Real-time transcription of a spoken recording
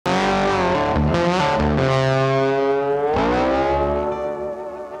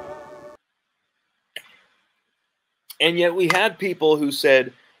And yet we had people who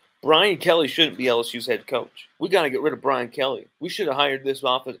said Brian Kelly shouldn't be LSU's head coach. We got to get rid of Brian Kelly. We should have hired this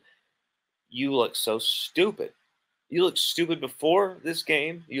offense. You look so stupid. You look stupid before this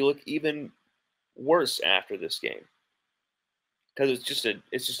game. You look even worse after this game. Because it's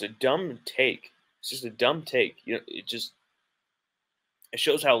just a dumb take. It's just a dumb take. You know, it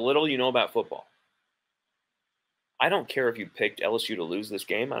shows how little you know about football. I don't care if you picked LSU to lose this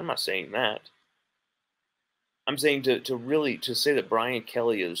game. I'm not saying that. I'm saying to say that Brian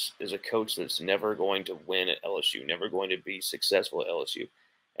Kelly is a coach that's never going to win at LSU, never going to be successful at LSU,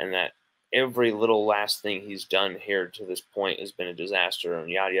 and that every little last thing he's done here to this point has been a disaster and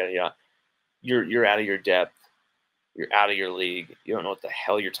yada yada yada. You're out of your depth. You're out of your league. You don't know what the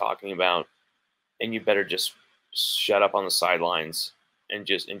hell you're talking about, and you better just shut up on the sidelines and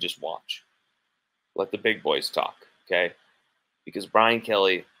just watch. Let the big boys talk, okay? Because Brian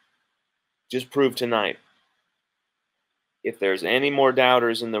Kelly just proved tonight, if there's any more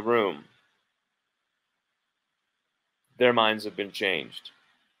doubters in the room, their minds have been changed.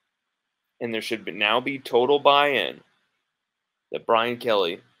 And there should now be total buy-in that Brian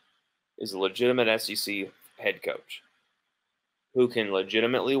Kelly is a legitimate SEC head coach who can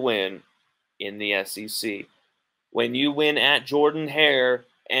legitimately win in the SEC. When you win at Jordan-Hare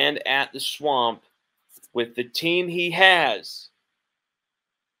and at the Swamp with the team he has,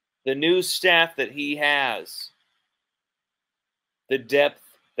 the new staff that he has, the depth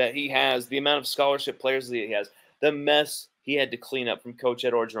that he has, the amount of scholarship players that he has, the mess he had to clean up from Coach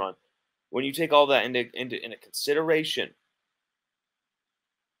Ed Orgeron. When you take all that into consideration,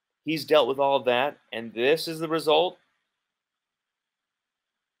 he's dealt with all of that, and this is the result.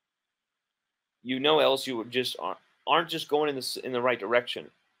 You know LSU aren't just going in the right direction.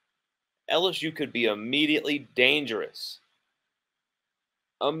 LSU could be immediately dangerous.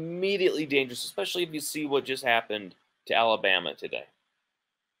 Immediately dangerous, especially if you see what just happened to Alabama today.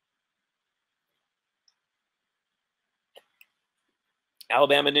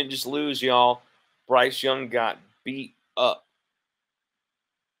 Alabama didn't just lose, y'all. Bryce Young got beat up.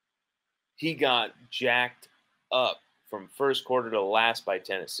 He got jacked up from first quarter to last by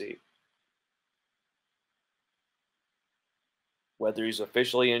Tennessee. Whether he's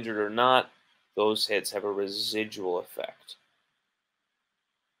officially injured or not, those hits have a residual effect.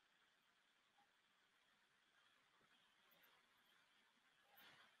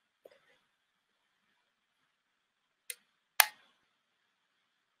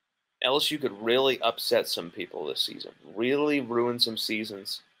 LSU could really upset some people this season, really ruin some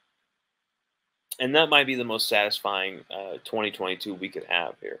seasons. And that might be the most satisfying 2022 we could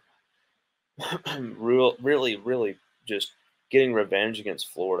have here. really just getting revenge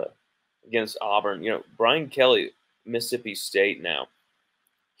against Florida, against Auburn. You know, Brian Kelly, Mississippi State now,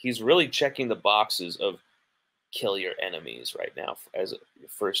 he's really checking the boxes of kill your enemies right now as a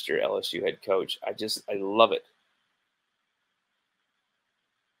first-year LSU head coach. I love it.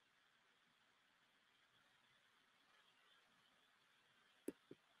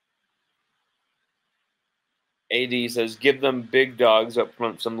 AD says, give them big dogs up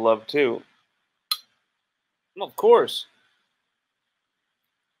front some love too. Well, of course.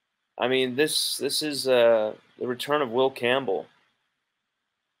 I mean, this is the return of Will Campbell.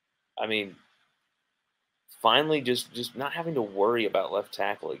 I mean, finally just not having to worry about left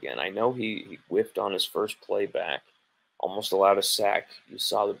tackle again. I know he whiffed on his first play back, almost allowed a sack. You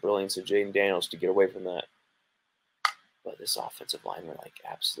saw the brilliance of Jaden Daniels to get away from that. But this offensive line were like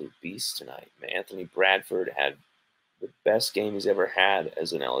absolute beasts tonight. Man, Anthony Bradford had the best game he's ever had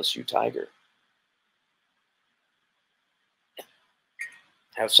as an LSU Tiger.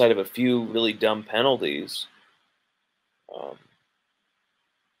 Outside of a few really dumb penalties, I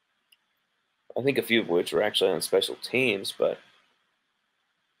think a few of which were actually on special teams, but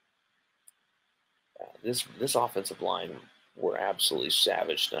this offensive line were absolutely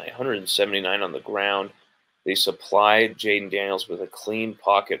savage tonight. 179 on the ground. They supplied Jaden Daniels with a clean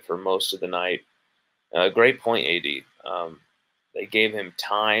pocket for most of the night. Great point, AD. They gave him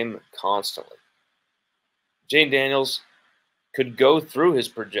time constantly. Jaden Daniels could go through his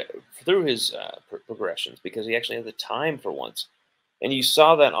progressions because he actually had the time for once. And you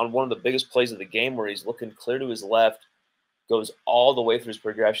saw that on one of the biggest plays of the game where he's looking clear to his left, goes all the way through his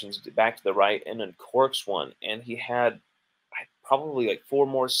progressions back to the right, and then corks one. And he had probably like 4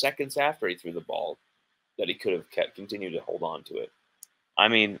 more seconds after he threw the ball that he could have continued to hold on to it. I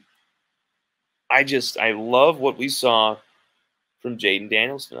mean, I love what we saw from Jaden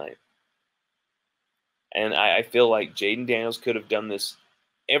Daniels tonight. And I feel like Jaden Daniels could have done this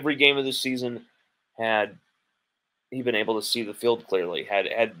every game of the season had he been able to see the field clearly.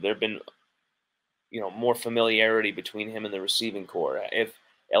 Had there been more familiarity between him and the receiving core. If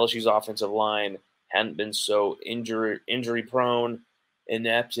LSU's offensive line hadn't been so injury prone,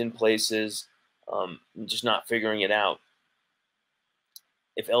 inept in places, just not figuring it out.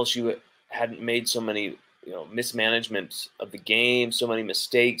 If LSU hadn't made so many mismanagement of the game, so many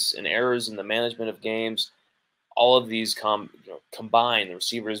mistakes and errors in the management of games, all of these combine, the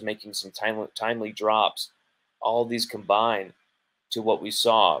receivers making some timely drops, all of these combine to what we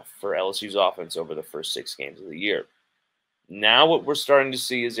saw for LSU's offense over the first 6 games of the year. Now what we're starting to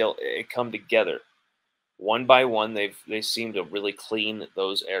see is it come together. One by one, they seem to really clean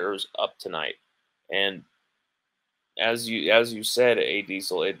those errors up tonight. And as you said, A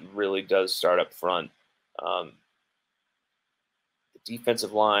Diesel, it really does start up front. The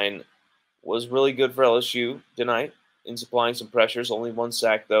defensive line was really good for LSU tonight in supplying some pressures. Only 1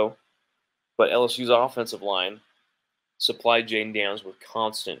 sack though, but LSU's offensive line supplied Jaden Daniels with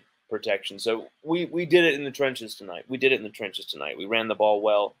constant protection. So we did it in the trenches tonight. We ran the ball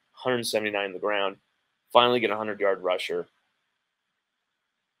well, 179 on the ground. Finally get a 100-yard rusher.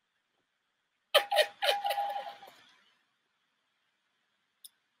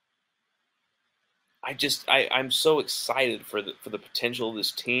 I'm so excited for the potential of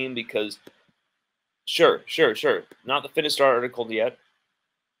this team because sure. Not the finished article yet.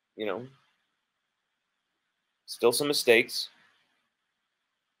 Still some mistakes.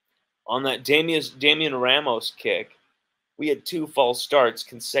 On that Damian Ramos kick, we had 2 false starts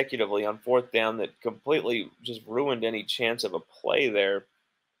consecutively on 4th down that completely just ruined any chance of a play there.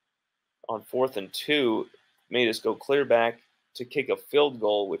 On 4th and 2, made us go clear back to kick a field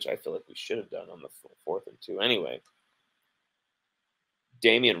goal, which I feel like we should have done on the 4th and 2 anyway.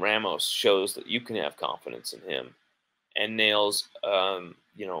 Damian Ramos shows that you can have confidence in him and nails, an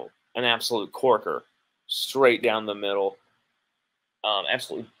absolute corker straight down the middle.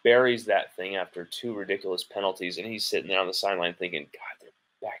 Absolutely buries that thing after 2 ridiculous penalties, and he's sitting there on the sideline thinking, God, they're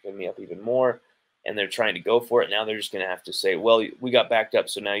backing me up even more, and they're trying to go for it. Now they're just going to have to say, well, we got backed up,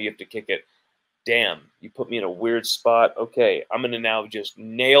 so now you have to kick it. Damn, you put me in a weird spot. Okay, I'm going to now just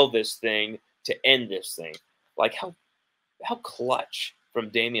nail this thing to end this thing. Like how clutch from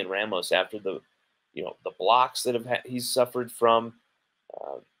Damian Ramos after the blocks that he's suffered from.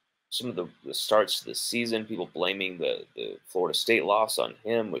 Some of the starts to the season, people blaming the Florida State loss on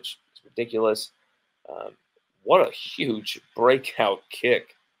him, which is ridiculous. What a huge breakout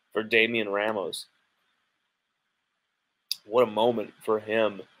kick for Damian Ramos. What a moment for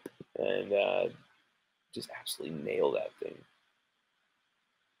him. And just absolutely nail that thing.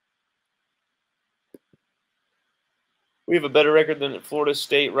 We have a better record than Florida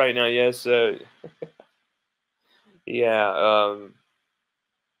State right now, yes. Yeah.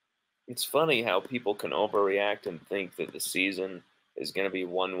 It's funny how people can overreact and think that the season is going to be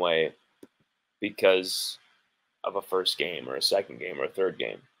one way because of a first game or a second game or a third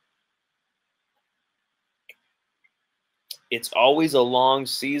game. It's always a long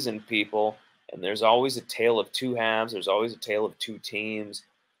season, people, and there's always a tale of 2 halves. There's always a tale of 2 teams.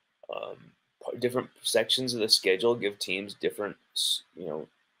 Different sections of the schedule give teams different,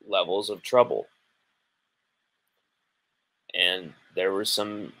 levels of trouble. And there were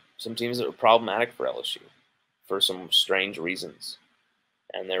some teams that were problematic for LSU for some strange reasons.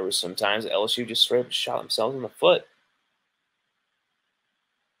 And there were some times that LSU just straight up shot themselves in the foot.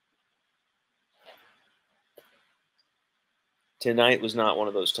 Tonight was not one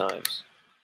of those times.